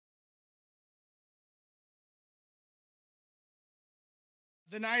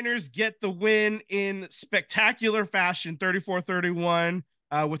The Niners get the win in spectacular fashion, 34-31,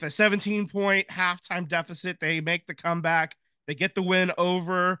 with a 17-point halftime deficit. They make the comeback. They get the win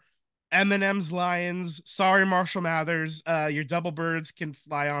over Eminem's Lions. Sorry, Marshall Mathers. Your double birds can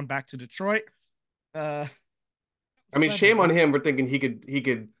fly on back to Detroit. Uh, I mean, clever, shame on but him for thinking he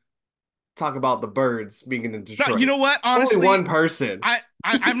could talk about the birds being in no, you Detroit. know what? Only Honestly, one person.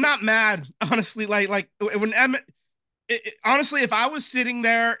 I'm not mad. Honestly, like when honestly, if I was sitting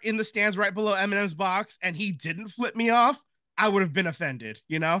there in the stands right below Eminem's box and he didn't flip me off, I would have been offended.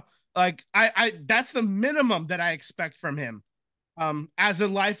 Like that's the minimum that I expect from him. As a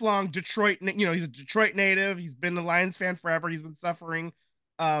lifelong Detroit, he's a Detroit native. He's been a Lions fan forever. He's been suffering.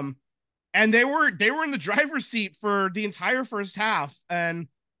 Um, and they were in the driver's seat for the entire first half, and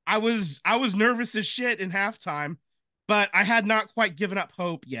I was nervous as shit in halftime, but I had not quite given up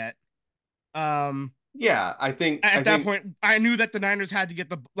hope yet. Um, Yeah, I think I at that think point, I knew that the Niners had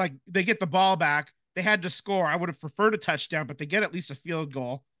to they get the ball back. They had to score. I would have preferred a touchdown, but they get at least a field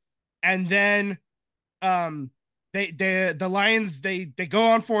goal. And then um the Lions they go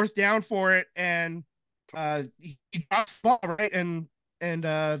on fourth down for it, and he drops the ball, right, and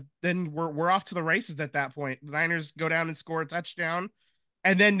then we're off to the races at that point. The Niners go down and score a touchdown,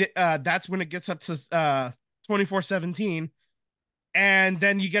 and then that's when it gets up to 24-17, and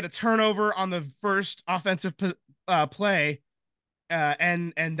then you get a turnover on the first offensive play,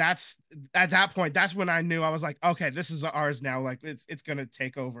 and that's at that point that's when I knew. I was like, okay, this is ours now. Like it's gonna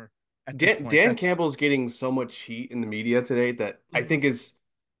take over at this point. Dan That's Campbell's getting so much heat in the media today that I mhm. think is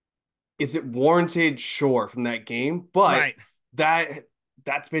it warranted? Sure, from that game, but Right, that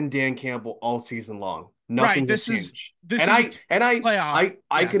that's been Dan Campbell all season long. right. Nothing has changed. This And is playoff.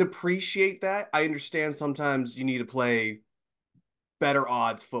 I Yeah, can appreciate that. I understand sometimes you need to play better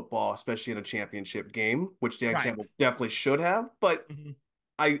odds football, especially in a championship game, which Dan right. Campbell definitely should have, but Mhm.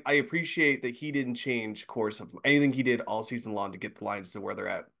 I appreciate that he didn't change course of anything he did all season long to get the Lions to where they're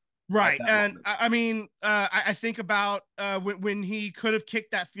at Right, that and moment. I mean, I think about when he could have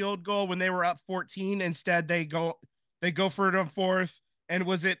kicked that field goal when they were up 14. Instead, they go for it on fourth. And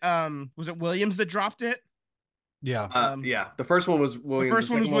was it Williams that dropped it? Yeah. Yeah, the first one was The Williams. The first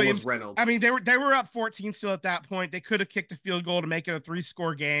one was second one was Williams. I Reynolds. mean, they were up 14 still at that point. They could have kicked a field goal to make it a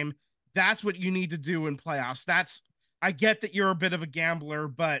three-score game. That's what you need to do in playoffs. I get that you're a bit of a gambler,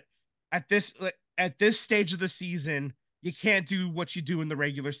 but at this at this stage of the season, you can't do what you do in the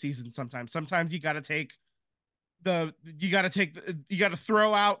regular season sometimes. Sometimes you got to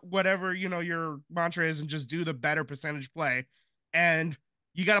throw out whatever, your mantra is and just do the better percentage play. And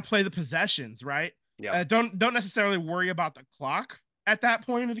you got to play the possessions, right? Yeah. Don't necessarily worry about the clock at that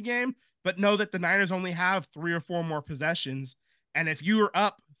point of the game, but know that the Niners only have 3 or 4 more possessions, and if you're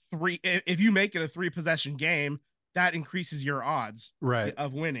up three, if you make it a 3 possession game, that increases your odds Right.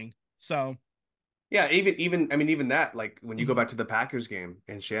 of winning. So, Yeah, even I mean even that, like when you go mhm. back to the Packers game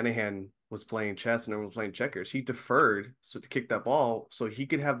and Shanahan was playing chess and everyone was playing checkers, he deferred to kick that ball so he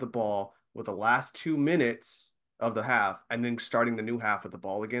could have the ball with the last 2 minutes of the half and then starting the new half with the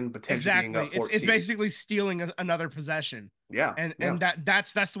ball again, potentially being Exactly. up It's 14. basically stealing another possession, Yeah, and yeah,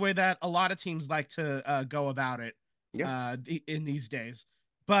 that's the way that a lot of teams like to go about it yeah. in these days.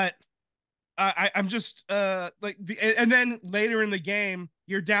 But I'm just like and then later in the game,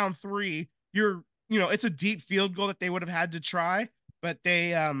 you're down three. It's a deep field goal that they would have had to try, but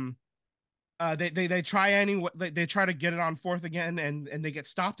they try anyway. They try to get it on fourth again, and they get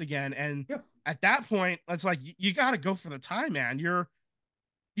stopped again. And Yeah. at that point, it's like you got to go for the tie, man. You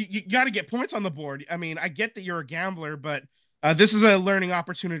got to get points on the board. I mean, I get that you're a gambler, but this is a learning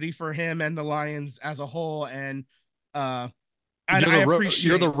opportunity for him and the Lions as a whole, uh, and I You're the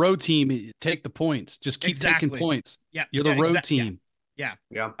appreciate road team. Take the points. Just keep taking exactly. points. Yeah, You're the yeah, road exactly. Yeah, team.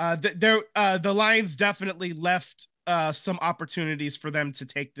 yeah. Yeah. The Lions definitely left some opportunities for them to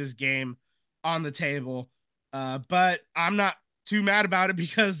take this game on the table, but I'm not too mad about it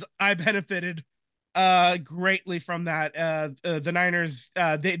because I benefited greatly from that. The Niners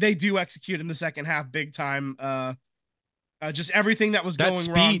they do execute in the second half big time. Just everything that was That going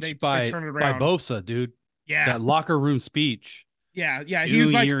wrong, speech they turn it by around. Bosa, dude. Yeah, That locker room speech. yeah. He Do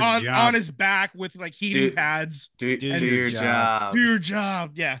was like your on job. his back with like heating Do pads Do do and your your just job. do job. your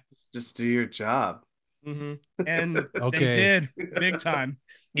job. Yeah. Just do your job. And they Okay. did big time.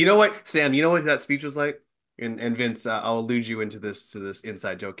 You know what, Sam? You know what that speech was like? And Vince, I'll allude you into this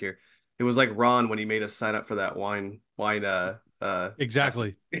inside joke here. It was like Ron when he made us sign up for that wine tasting.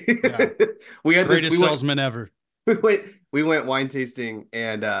 Exactly. Yeah. We had this. Greatest salesman ever. We went we went wine tasting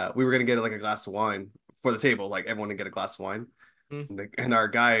and we were gonna get like a glass of wine for the table, like everyone to get a glass of wine. Mhm. And our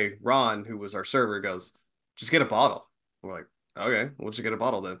guy Ron, who was our server, goes, "Just get a bottle." We're like, okay, we'll just get a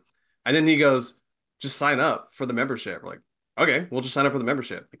bottle then. And then he goes, just sign up for the membership. We're like, okay, we'll just sign up for the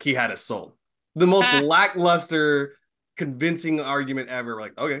membership. Like he had us sold. The most lackluster, convincing argument ever. We're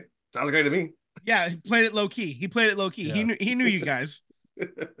like, okay, sounds great to me. Yeah, he played it low key. Yeah. He knew you guys.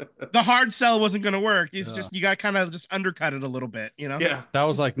 The hard sell wasn't going to work. It's just you got to kind of just undercut it a little bit, you know? Yeah. That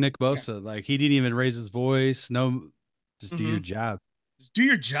was like Nick Bosa. Like he didn't even raise his voice. No, just do your job. Just do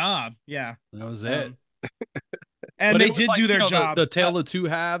your job. Yeah. That was it. And But they it was did like, do their job. The tale of two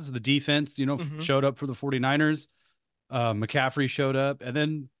halves. The defense, showed up for the 49ers. McCaffrey showed up. And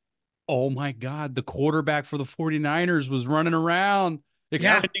then, oh my God, the quarterback for the 49ers was running around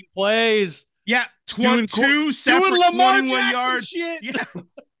extending plays. Yeah, 22 separate 21-yard shit. Yeah,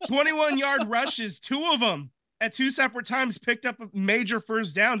 21-yard rushes, two of them at two separate times, picked up major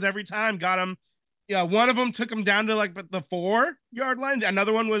first downs every time, got them. Yeah, one of them took him down to like the 4-yard line.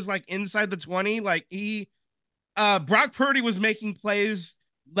 Another one was like inside the 20. Like Brock Purdy was making plays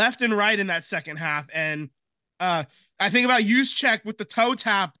left and right in that second half. And I think about Juszczyk with the toe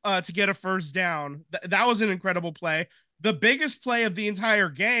tap to get a first down. That was an incredible play. The biggest play of the entire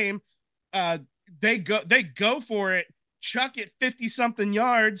game, they go for it, chuck it 50-something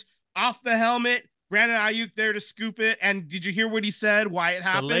yards off the helmet. Brandon Ayuk there to scoop it. And did you hear what he said? Why it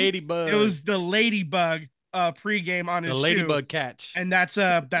happened? The ladybug. It was the ladybug pregame on his the ladybug catch. And that's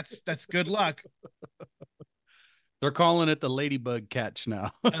good luck. They're calling it the ladybug catch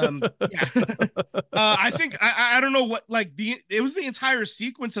now. Yeah. I think I don't know what it was the entire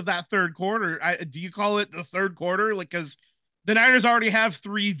sequence of that third quarter. Do you call it the third quarter? Like, because the Niners already have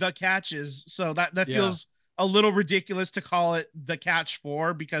 3 the catches, so that feels a little ridiculous to call it the catch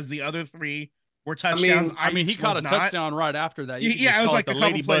 4 because the other 3 were touchdowns. I mean, he caught a touchdown right after that. It was like the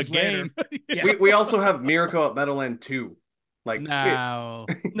ladybug game. Yeah. We also have Miracle at Meadowland 2. Like no,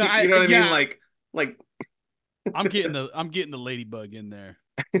 you know what I mean? Like I'm getting the ladybug in there.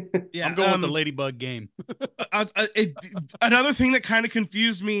 Yeah, I'm going with the ladybug game. Another thing that kind of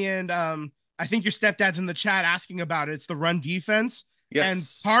confused me, and I think your stepdad's in the chat asking about it. It's the run defense. Yes.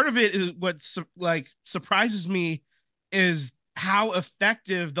 And part of it is what surprises me is how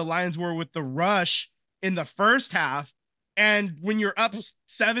effective the Lions were with the rush in the first half. And when you're up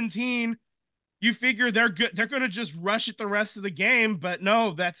 17, you figure they're good. They're going to just rush it the rest of the game. But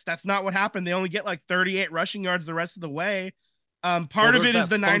no, that's not what happened. They only get like 38 rushing yards the rest of the way. Part of it is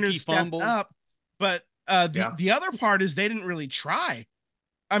the Niners stepped up, but the other part is they didn't really try.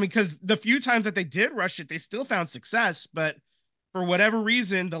 I mean, because the few times that they did rush it, they still found success. But for whatever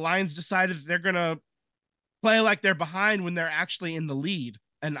reason, the Lions decided they're going to play like they're behind when they're actually in the lead.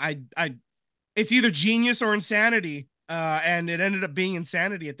 And it's either genius or insanity. And it ended up being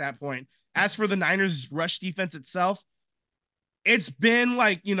insanity at that point. As for the Niners rush defense itself, it's been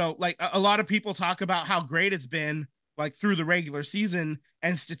like a lot of people talk about how great it's been like through the regular season,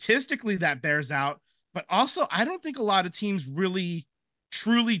 and statistically that bears out. But also, I don't think a lot of teams really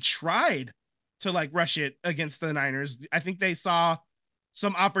truly tried to like rush it against the Niners. I think they saw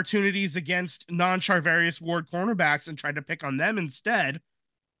some opportunities against non-Charvarius Ward cornerbacks and tried to pick on them instead.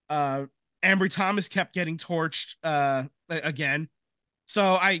 Ambry Thomas kept getting torched again. So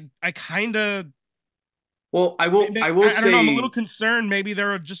I kind of. Well, I will say, I'm a little concerned. Maybe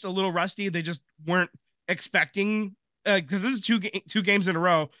they're just a little rusty. They just weren't expecting, because this is two games in a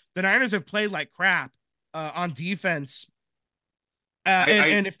row. The Niners have played like crap on defense.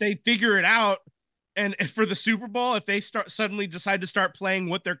 And if they figure it out, and if for the Super Bowl, if they suddenly decide to start playing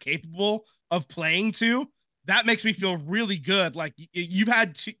what they're capable of playing to, that makes me feel really good. Like you've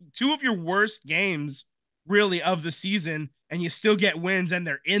had two of your worst games really of the season, and you still get wins, and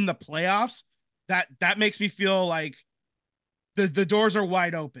they're in the playoffs. That makes me feel like the doors are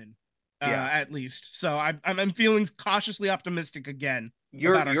wide open, at least. So I'm feeling cautiously optimistic again.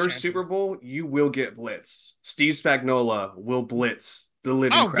 Your Super Bowl, you will get blitzed. Steve Spagnuolo will blitz the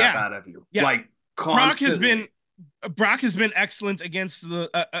living crap out of you. Yeah. Like constantly. Brock has been excellent against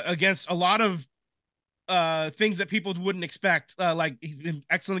against a lot of things that people wouldn't expect. Like he's been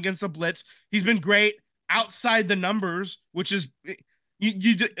excellent against the blitz. He's been great outside the numbers, which is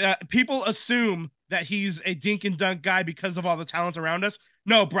people assume that he's a dink and dunk guy because of all the talents around us.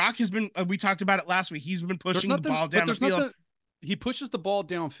 No, Brock has been. We talked about it last week. He's been pushing the ball down the field. He pushes the ball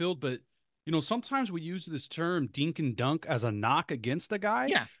downfield, but sometimes we use this term dink and dunk as a knock against a guy.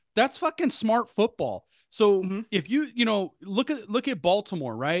 Yeah, that's fucking smart football. So if you look at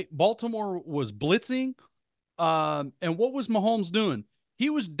Baltimore, right? Baltimore was blitzing, and what was Mahomes doing? He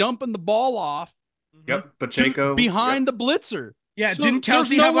was dumping the ball off. Yep, Pacheco behind the blitzer. Yeah, so didn't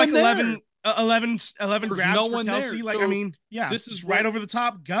Kelsey have like 11? 11 There's grabs no for one Kelsey. there. Like, So I mean, yeah, this just is right what, over the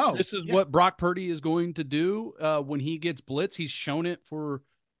top. Go. this is Yeah. what Brock Purdy is going to do when he gets blitzed. He's shown it for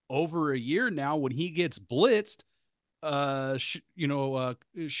over a year now. When he gets blitzed,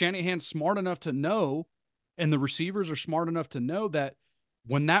 Shanahan's smart enough to know, and the receivers are smart enough to know that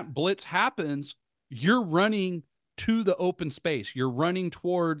when that blitz happens, you're running to the open space. You're running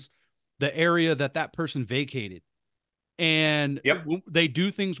towards the area that person vacated. And Yep. they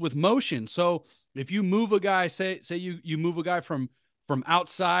do things with motion. So if you move a guy, say you move a guy from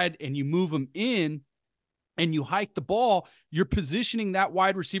outside and you move him in and you hike the ball, you're positioning that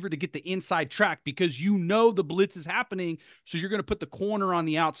wide receiver to get the inside track because you know the blitz is happening. So you're going to put the corner on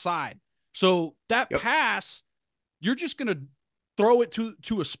the outside. So that pass, you're just going to throw it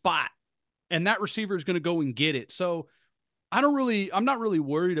to a spot, and that receiver is going to go and get it. So I'm not really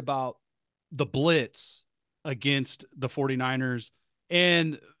worried about the blitz against the 49ers.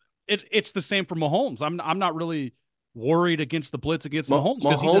 And it's the same for Mahomes. I'm not really worried against the blitz against Mahomes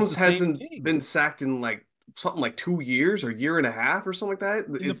because he does Mahomes the same hasn't thing. been sacked in like something like 2 years or year and a half or something like that.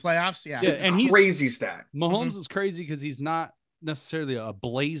 In the playoffs, yeah. It's and crazy stat. Mahomes is crazy because he's not necessarily a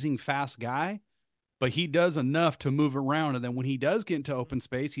blazing fast guy, but he does enough to move around. And then when he does get into open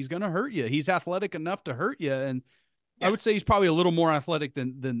space, he's going to hurt you. He's athletic enough to hurt you. And I would say he's probably a little more athletic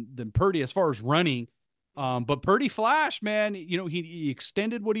than Purdy as far as running. But Purdy flash, man, he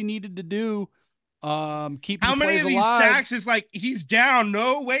extended what he needed to do. Keeping how many of these alive. sacks is like he's down?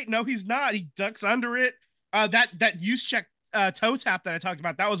 No, wait, no, he's not. He ducks under it. That use check toe tap that I talked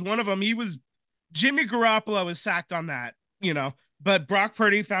about, that was one of them. Jimmy Garoppolo was sacked on that, but Brock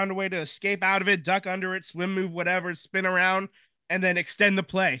Purdy found a way to escape out of it, duck under it, swim move, whatever, spin around, and then extend the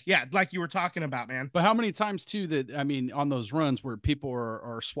play. Yeah, like you were talking about, man. But how many times too that on those runs where people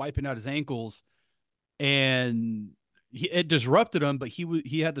are swiping out his ankles, and it disrupted him, but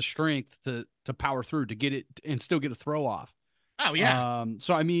he had the strength to power through to get it and still get a throw off. Oh yeah.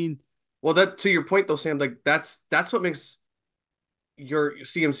 So well, that to your point though, Sam, like that's what makes your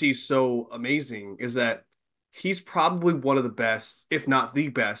CMC so amazing is that he's probably one of the best, if not the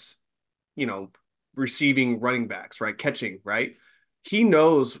best, receiving running backs, right? Catching, right? He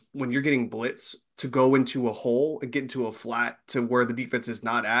knows when you're getting blitz to go into a hole and get into a flat to where the defense is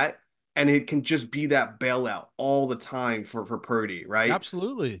not at. And it can just be that bailout all the time for Purdy, right?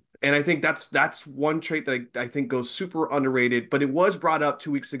 Absolutely. And I think that's one trait that I think goes super underrated, but it was brought up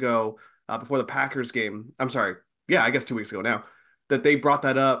 2 weeks ago before the Packers game. I'm sorry. Yeah, I guess 2 weeks ago now that they brought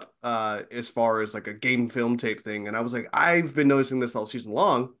that up as far as like a game film tape thing. And I was like, I've been noticing this all season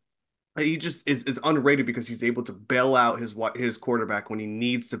long. He just is underrated because he's able to bail out his quarterback when he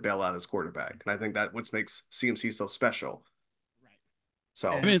needs to bail out his quarterback. And I think that what makes CMC so special. Right.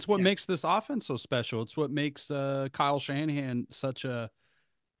 So it's what makes this offense so special. It's what makes Kyle Shanahan such a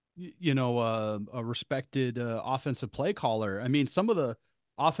respected offensive play caller. Some of the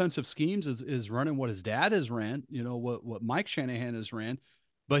offensive schemes is running what his dad has ran, what Mike Shanahan has ran,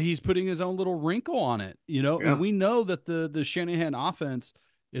 but he's putting his own little wrinkle on it, and we know that the Shanahan offense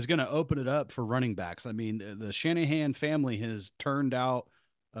is going to open it up for running backs. The Shanahan family has turned out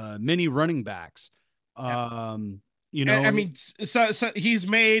many running backs. So he's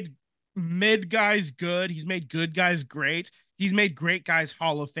made mid guys good. He's made good guys great. He's made great guys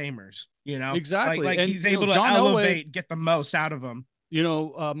Hall of Famers, Exactly. Like and, he's able to John elevate, get the most out of them.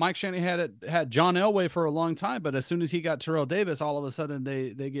 Mike Shanahan had John Elway for a long time, but as soon as he got Terrell Davis, all of a sudden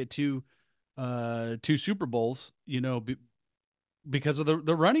they get two Super Bowls, because of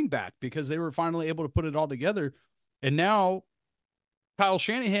the running back, because they were finally able to put it all together. And now Kyle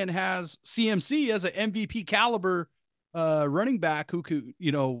Shanahan has CMC as an MVP caliber running back who could,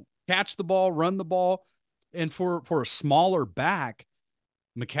 catch the ball, run the ball. And for a smaller back,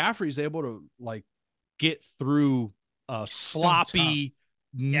 McCaffrey's able to get through a sloppy,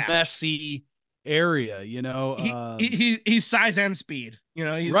 messy area, he's size and speed,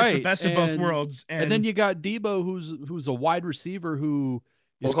 he's right. It's the best of both worlds. And then you got Debo, who's a wide receiver who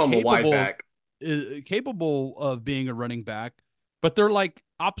is capable of being a running back, but they're like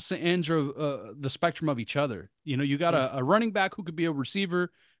opposite ends of the spectrum of each other. You got a running back who could be a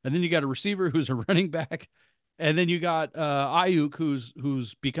receiver, and then you got a receiver who's a running back, and then you got Ayuk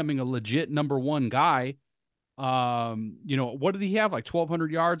who's becoming a legit number one guy. What did he have? Like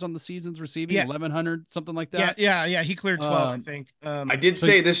 1,200 yards on the season's receiving, 1,100, something like that. Yeah. He cleared 12, I think. I did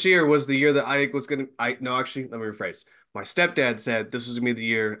say this year was the year that Ayuk was going to. No, actually, let me rephrase. My stepdad said this was going to be the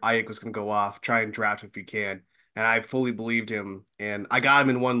year Ayuk was going to go off, try and draft if he can, and I fully believed him. And I got him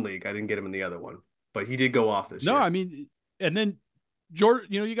in one league. I didn't get him in the other one, but he did go off this year. No, and then George,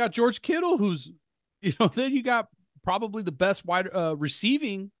 you got George Kittle, who's, then you got probably the best wide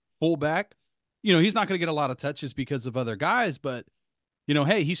receiving fullback. You know, he's not going to get a lot of touches because of other guys, but, you know,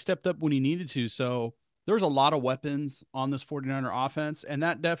 hey, he stepped up when he needed to. So there's a lot of weapons on this 49er offense, and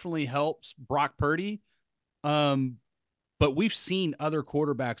that definitely helps Brock Purdy. But we've seen other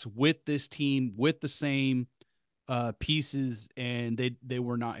quarterbacks with this team with the same pieces, and they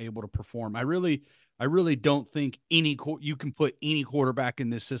were not able to perform. I really don't think you can put any quarterback in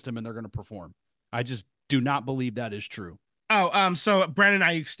this system and they're going to perform. I just do not believe that is true. Oh, so Brandon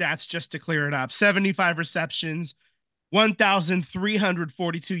Ayuk stats, just to clear it up: 75 receptions,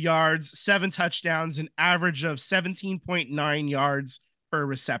 1,342 yards, 7 touchdowns, an average of 17.9 yards per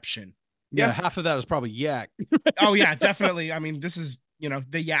reception. Yeah, half of that is probably Yak. Oh yeah, definitely. I mean, this is, you know,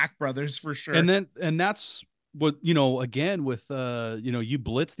 the Yak brothers for sure. And that's what, you know, again with you know, you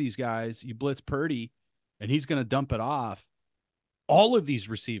blitz these guys, you blitz Purdy, and he's going to dump it off. All of these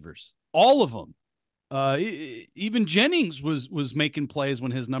receivers, all of them. Even Jennings was making plays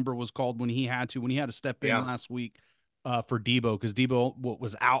when his number was called, when he had to step in last week for Debo, because Debo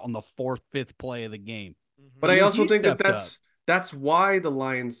was out on the 4th, 5th play of the game. But I also think that's why the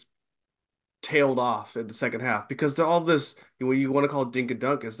Lions tailed off in the second half, because they're all this, what you want to call dink and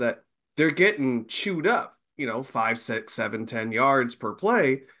dunk, is that they're getting chewed up, you know, 5, 6, 7, 10 yards per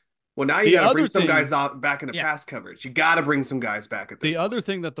play. Well, now you got to bring some guys out back into pass coverage. You got to bring some guys back at this point. Other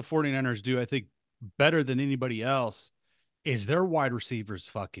thing that the 49ers do, I think, better than anybody else, is their wide receivers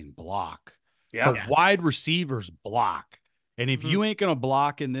fucking block. Yeah. The wide receivers block. And if you ain't going to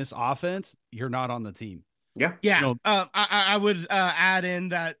block in this offense, you're not on the team. Yeah. Yeah. You know, I would add in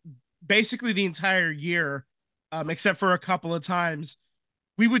that basically the entire year, except for a couple of times,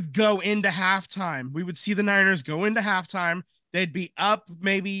 we would go into halftime. We would see the Niners go into halftime. They'd be up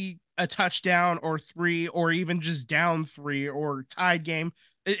maybe a touchdown or 3, or even just down 3, or tied game.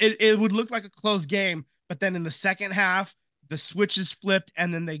 It would look like a close game, but then in the second half, the switch is flipped,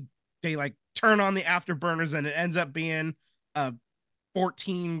 and then they like turn on the afterburners, and it ends up being a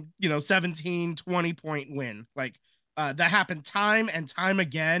 14, 17, 20 point win. Like that happened time and time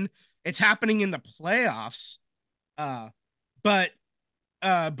again. It's happening in the playoffs. But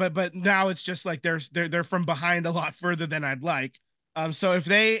now it's just like they're from behind a lot further than I'd like. So if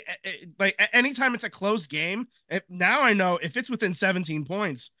they like anytime it's a close game, now I know if it's within 17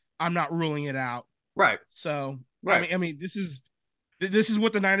 points, I'm not ruling it out. Right. So right. I mean, this is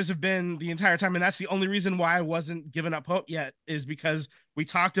what the Niners have been the entire time, and that's the only reason why I wasn't giving up hope yet, is because we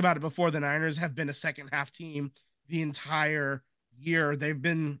talked about it before. The Niners have been a second half team the entire year. They've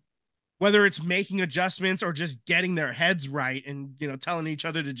been, whether it's making adjustments or just getting their heads right and, telling each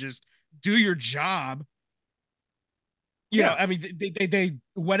other to just do your job. You know, I mean, they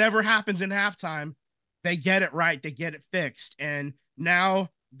whatever happens in halftime, they get it right. They get it fixed. And now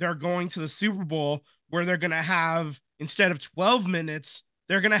they're going to the Super Bowl, where they're going to have, instead of 12 minutes,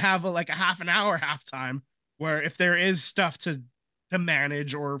 they're going to have a half an hour halftime, where if there is stuff to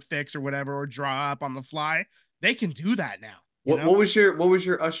manage or fix or whatever, or draw up on the fly, they can do that now. What was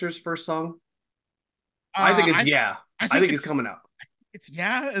your Usher's first song? I think it's Yeah. I think it's coming out. It's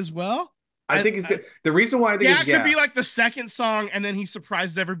Yeah as well. I think it's good. The reason why I think it's could be like the second song, and then he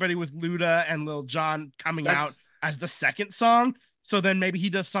surprises everybody with Luda and Lil Jon coming out as the second song. So then maybe he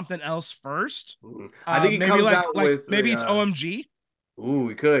does something else first. I think he comes out with maybe it's OMG. Ooh,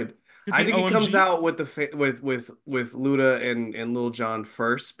 he could. I think he comes out with with Luda and Lil Jon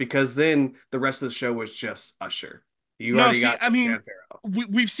first, because then the rest of the show was just Usher.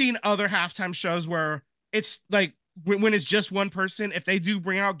 We've seen other halftime shows where it's like when it's just one person, if they do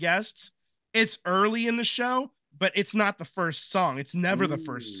bring out guests, it's early in the show, but it's not the first song. It's never the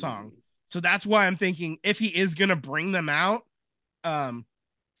first song. So that's why I'm thinking, if he is going to bring them out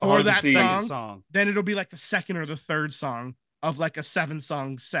for that song, then it'll be like the second or the third song of like a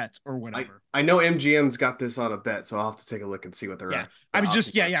 7-song set or whatever. I know MGM's got this on a bet, so I'll have to take a look and see what they're at. I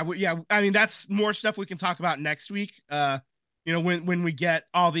mean, I mean, that's more stuff we can talk about next week. When we get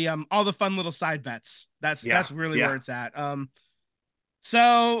all the fun little side bets. That's really where it's at. I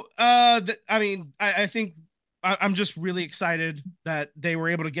think I'm just really excited that they were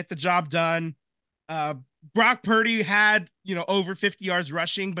able to get the job done. Brock Purdy had, over 50 yards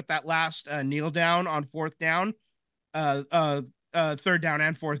rushing, but that last kneel down on 4th down, 3rd down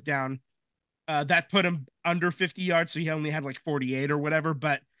and 4th down, that put him under 50 yards. So he only had like 48 or whatever,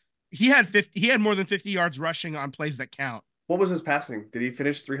 but he had more than 50 yards rushing on plays that count. What was his passing? Did he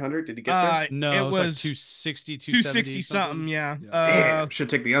finish 300? Did he get there? No, it was like 260, 270 something. Yeah. Damn, should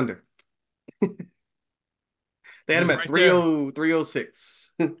take the under. They had him at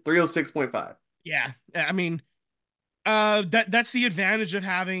 306, 306.5. Yeah. I mean, that's the advantage of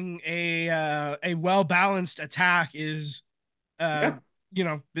having a well-balanced attack, is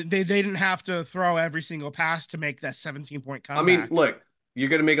they didn't have to throw every single pass to make that 17-point I mean, comeback. look, you're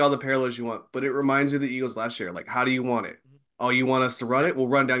gonna make all the parallels you want, but it reminds you of the Eagles last year. Like, how do you want it? Oh, you want us to run it? We'll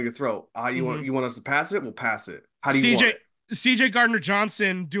run down your throat. You want us to pass it? We'll pass it. How do you want CJ it? CJ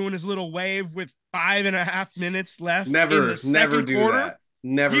Gardner-Johnson doing his little wave with 5.5 minutes left in the Never second do quarter. that.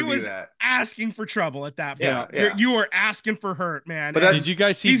 Never He do was that. asking for trouble at that point. Yeah, yeah. You were asking for hurt, man. But did you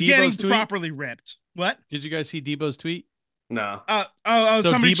guys see he's Debo's getting tweet? properly ripped? What? Did you guys see Debo's tweet? No. So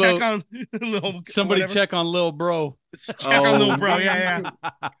somebody Debo- check on little. Somebody check on Lil Bro. Check on little bro. Yeah.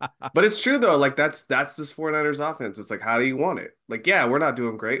 But it's true though. Like that's this 49ers offense. It's like, how do you want it? Like, yeah, we're not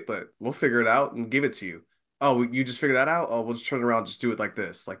doing great, but we'll figure it out and give it to you. Oh, you just figure that out? Oh, we'll just turn around, just do it like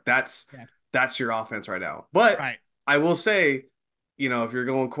this. Like that's your offense right now. But Right. I will say, if you're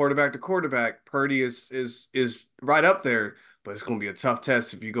going quarterback to quarterback, Purdy is right up there. But it's going to be a tough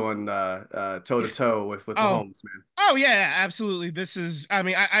test if you're going toe to toe with Mahomes, man. Oh yeah, absolutely. This is. I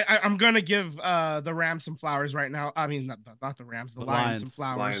mean, I'm going to give the Rams some flowers right now. I mean, not the Rams, the Lions some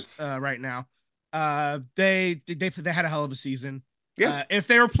flowers right now. They had a hell of a season. Yeah. If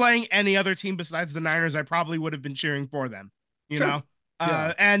they were playing any other team besides the Niners, I probably would have been cheering for them. You know.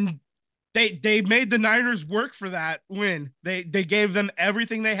 And they made the Niners work for that win. They gave them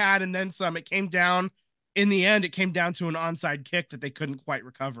everything they had and then some. It came down. In the end, it came down to an onside kick that they couldn't quite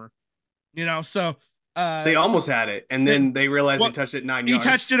recover. So they almost had it, and then they realized they touched it 9 yards. He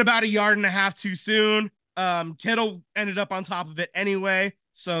touched it about 1.5 yards too soon. Kittle ended up on top of it anyway.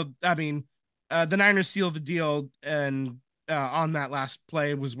 So I mean, the Niners sealed the deal, and on that last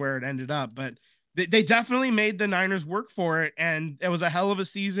play was where it ended up. But they definitely made the Niners work for it, and it was a hell of a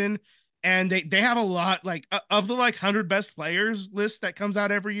season. And they have a lot of the 100 best players list that comes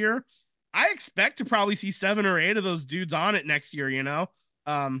out every year. I expect to probably see 7 or 8 of those dudes on it next year,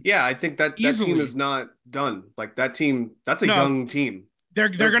 Yeah, I think that team is not done. Like that team, that's a young team. They're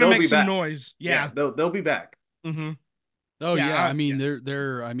gonna make some noise. Yeah, they'll be back. Mm-hmm. Oh yeah, I mean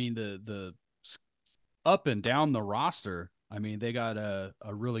they're I mean the up and down the roster. I mean they got a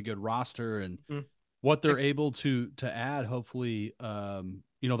really good roster, and what they're able to add. Hopefully, they're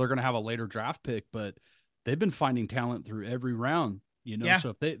gonna have a later draft pick, but they've been finding talent through every round.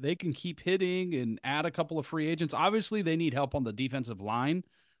 So if they can keep hitting and add a couple of free agents, obviously they need help on the defensive line.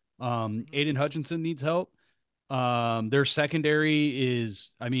 Aiden Hutchinson needs help. Their secondary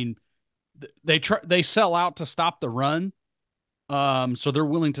is, I mean, they sell out to stop the run. So they're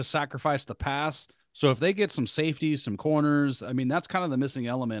willing to sacrifice the pass. So if they get some safeties, some corners, I mean, that's kind of the missing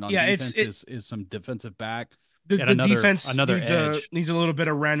element on defense is some defensive back. The defense needs a little bit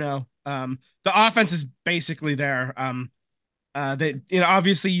of reno. The offense is basically there.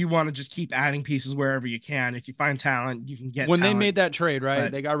 Obviously you want to just keep adding pieces wherever you can. If you find talent, you can get when talent. They made that trade,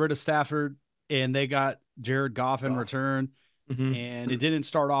 right? They got rid of Stafford and they got Jared Goff in return. Mm-hmm. And it didn't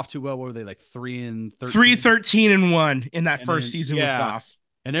start off too well. What were they, like 3-13? 3-13-1 in that first season with Goff.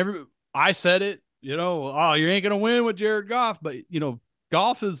 And I said it, you ain't gonna win with Jared Goff, but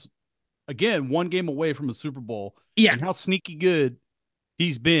Goff is again 1 game away from a Super Bowl. Yeah. And how sneaky good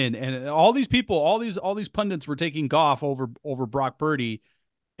he's been, and all these people, all these pundits were taking Goff over Brock Purdy,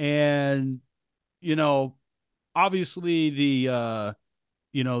 and obviously the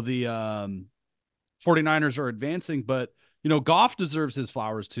 49ers are advancing, but Goff deserves his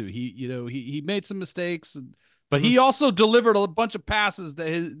flowers too. He made some mistakes, but he also delivered a bunch of passes that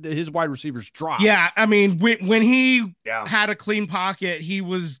his wide receivers dropped. Yeah, I mean, when he had a clean pocket, he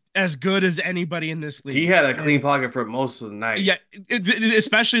was as good as anybody in this league. He had a clean pocket for most of the night. Yeah,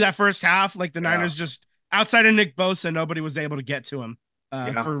 especially that first half. Like the Niners just, outside of Nick Bosa, nobody was able to get to him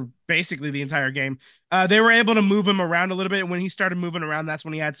for basically the entire game. They were able to move him around a little bit. When he started moving around, that's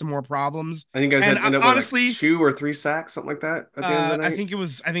when he had some more problems. I think guys ended up honestly, with 2 or 3 sacks, something like that at the end of the night. I think it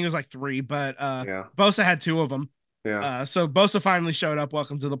was like 3, but Bosa had 2 of them. Yeah. So Bosa finally showed up.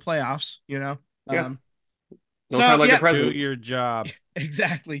 Welcome to the playoffs. No time like the president. Do your job.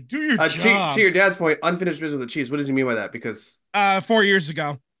 Exactly. Do your job. To your dad's point, unfinished business with the Chiefs. What does he mean by that? Because 4 years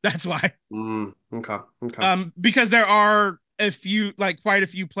ago. That's why. Okay. Because there are quite a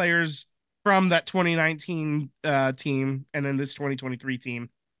few players from that 2019 team and then this 2023 team.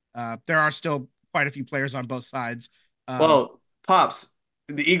 There are still quite a few players on both sides. Pops,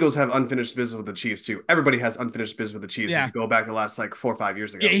 the Eagles have unfinished business with the Chiefs too. Everybody has unfinished business with the Chiefs. If you go back the last 4 or 5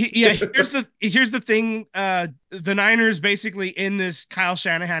 years ago. Here's the thing. The Niners basically in this Kyle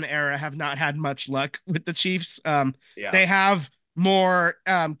Shanahan era have not had much luck with the Chiefs. They have more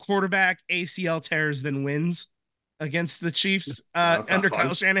quarterback ACL tears than wins against the Chiefs under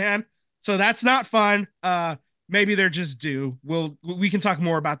Kyle Shanahan. So that's not fun. Maybe they're just due. We can talk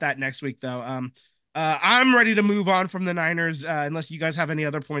more about that next week though. I'm ready to move on from the Niners, unless you guys have any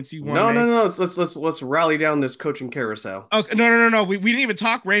other points you want to No, make. no, no. Let's rally down this coaching carousel. Okay, no. We didn't even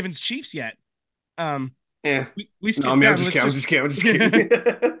talk Ravens Chiefs yet. Um, Yeah. we No, I skipped mean, I'm them. just Let's kidding. I'm just just kidding. I'm just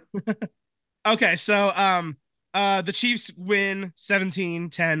kidding. okay. So the Chiefs win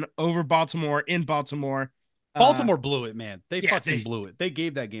 17-10 over Baltimore in Baltimore. Baltimore blew it, man. They yeah, fucking blew it. They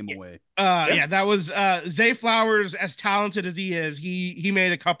gave that game yeah, away. yeah, that was Zay Flowers, as talented as he is, he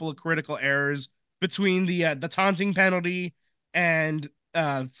made a couple of critical errors between the taunting penalty and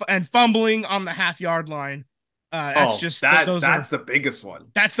fumbling on the half-yard line. That's Oh, just those are that's the biggest one.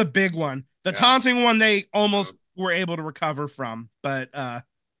 that's the big one. The Yeah. taunting one they almost were able to recover from, but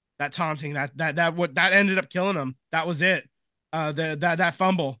that taunting that ended up killing them. That was it. That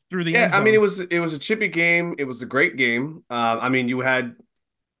fumble through the end I zone. mean, it was a chippy game. It was a great game. I mean, you had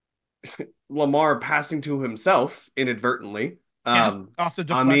Lamar passing to himself inadvertently. Off the I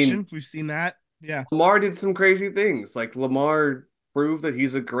deflection. mean, We've seen that. Yeah. Lamar did some crazy things. Like Lamar proved that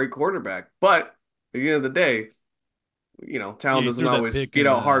he's a great quarterback. But at the end of the day, talent doesn't always beat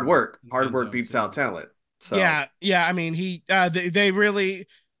out hard work. Hard work beats out talent. So yeah. I mean, they really.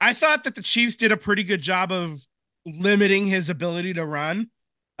 I thought that the Chiefs did a pretty good job of limiting his ability to run.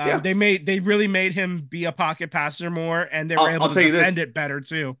 They really made him be a pocket passer more, and they were able to defend it better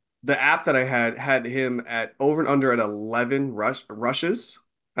too. The app that I had him at over and under at 11 rushes,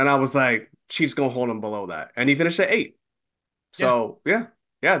 and I was like, Chiefs gonna hold him below that, and he finished at 8. So yeah,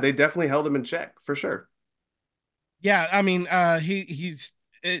 they definitely held him in check for sure. Yeah, I mean,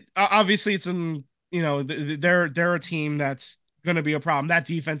 obviously it's they're a team that's going to be a problem. That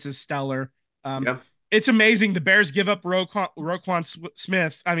defense is stellar. It's amazing the Bears give up Roquan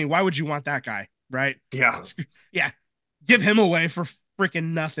Smith. I mean, why would you want that guy, right? Yeah, give him away for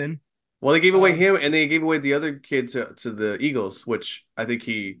freaking nothing. Well, they gave away him, and they gave away the other kid to the Eagles, which I think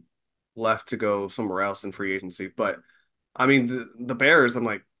he left to go somewhere else in free agency. But I mean, the Bears, I'm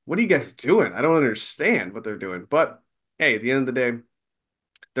like, what are you guys doing? I don't understand what they're doing. But hey, at the end of the day,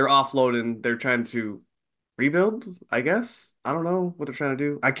 they're offloading. They're trying to rebuild, I guess. I don't know what they're trying to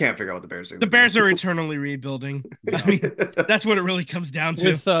do. I can't figure out what the Bears are. The Bears are eternally rebuilding. I mean, that's what it really comes down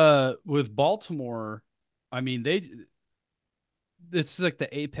to. With Baltimore, I mean, it's like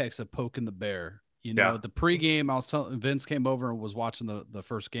the apex of poking the bear. The pregame, I was telling Vince came over and was watching the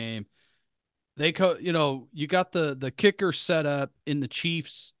first game. You got the kicker set up in the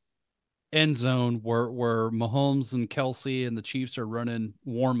Chiefs end zone where Mahomes and Kelsey and the Chiefs are running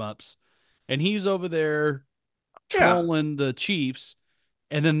warm-ups, and he's over there trolling the Chiefs,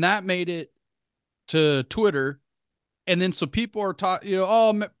 and then that made it to Twitter, and then so people are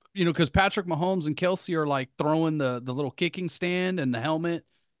talking, because Patrick Mahomes and Kelsey are like throwing the little kicking stand and the helmet,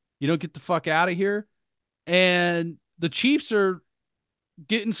 get the fuck out of here, and the Chiefs are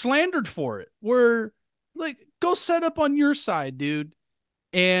getting slandered for it. We're like, go set up on your side, dude.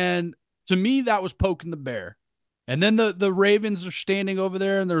 And to me, that was poking the bear. And then the Ravens are standing over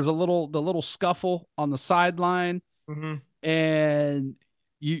there, and there's the little scuffle on the sideline. Mm-hmm. And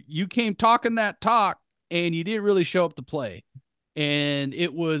you came talking that talk, and you didn't really show up to play. And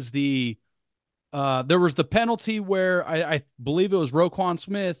it was there was the penalty where I believe it was Roquan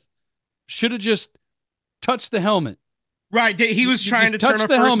Smith should have just touched the helmet. Right. He was trying to turn a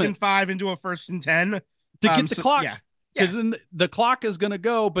 1st and 5 into a 1st and 10 to get the clock. Yeah. Because then the clock is going to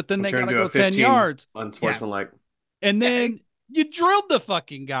go, but then they got to go 10 yards. Unsportsmanlike. And then you drilled the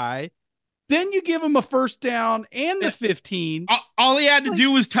fucking guy. Then you give him a 1st down and the 15. All he had to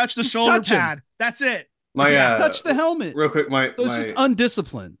do was touch the shoulder pad. That's it. Touch the helmet. Real quick, it's just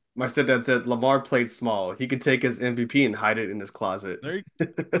undisciplined. My stepdad said Lamar played small. He could take his MVP and hide it in his closet.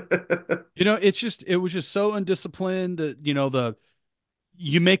 It was just so undisciplined that,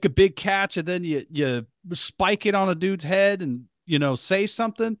 you make a big catch and then you spike it on a dude's head and, say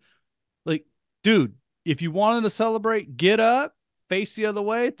something like, dude, if you wanted to celebrate, get up, face the other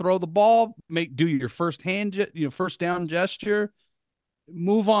way, throw the ball, do your first down gesture,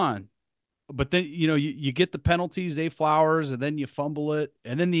 move on. But then, you get the penalties, Zay Flowers, and then you fumble it,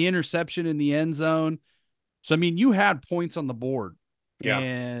 and then the interception in the end zone. So, I mean, you had points on the board,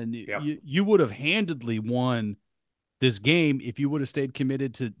 and you would have handedly won this game if you would have stayed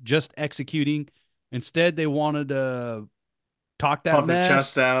committed to just executing. Instead, they wanted to talk that mess, the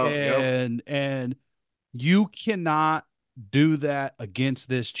chest out, and you cannot do that against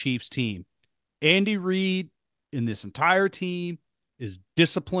this Chiefs team. Andy Reid and this entire team is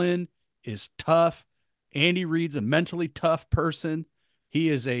disciplined, is tough. Andy Reid's a mentally tough person. He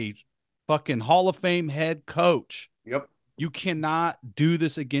is a fucking Hall of Fame head coach. Yep. You cannot do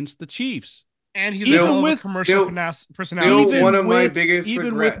this against the Chiefs. And he's Even a hell of a with- commercial personality. Still Even one of my with- biggest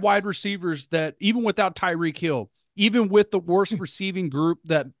even regrets. with wide receivers that even without Tyreek Hill, even with the worst receiving group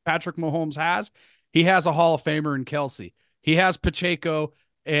that Patrick Mahomes has, he has a Hall of Famer in Kelsey. He has Pacheco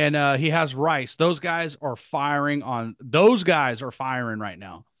and he has Rice. Those guys are firing right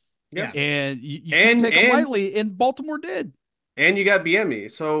now. Yeah. And you can't take them lightly, and Baltimore did. And you got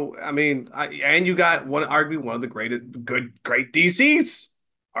BME. So, I mean, and you got arguably one of the great DCs,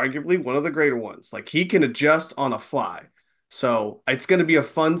 arguably one of the greater ones. Like, he can adjust on a fly. So it's going to be a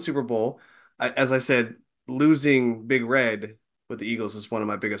fun Super Bowl. As I said, losing Big Red with the Eagles is one of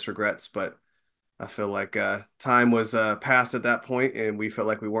my biggest regrets, but I feel like time was past at that point, and we felt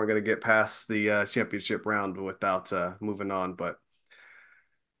like we weren't going to get past the championship round without moving on. But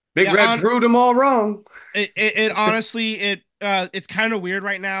Big Red proved them all wrong. It honestly, it's kind of weird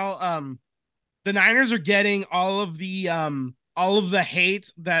right now. The Niners are getting all of the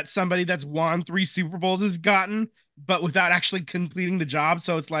hate that somebody that's won 3 Super Bowls has gotten, but without actually completing the job.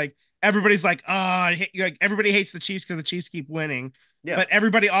 So it's like everybody's like, like everybody hates the Chiefs because the Chiefs keep winning. Yeah. But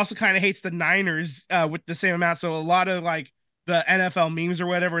everybody also kind of hates the Niners with the same amount. So a lot of like the NFL memes or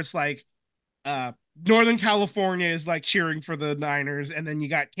whatever, it's like Northern California is like cheering for the Niners, and then you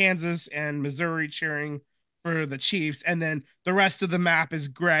got Kansas and Missouri cheering for the Chiefs, and then the rest of the map is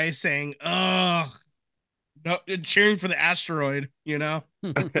gray saying, "Ugh, no," cheering for the asteroid. You know,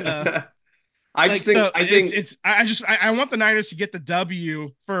 I want the Niners to get the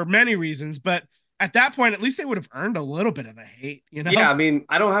W for many reasons, but at that point, at least they would have earned a little bit of a hate. You know? Yeah, I mean,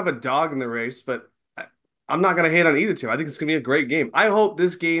 I don't have a dog in the race, but I'm not gonna hate on either team. I think it's gonna be a great game. I hope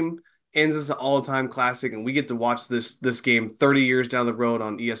this game ends as an all-time classic, and we get to watch this game 30 years down the road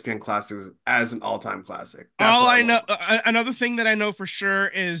on ESPN Classics as an all-time classic. That's all I know. Another thing that I know for sure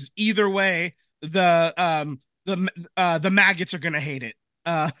is either way, the maggots are gonna hate it.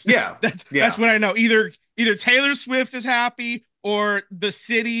 That's what I know. Either Taylor Swift is happy, or the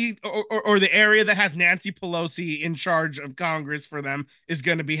city or the area that has Nancy Pelosi in charge of Congress for them is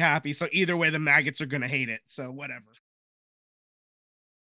going to be happy. So either way, the maggots are going to hate it. So whatever.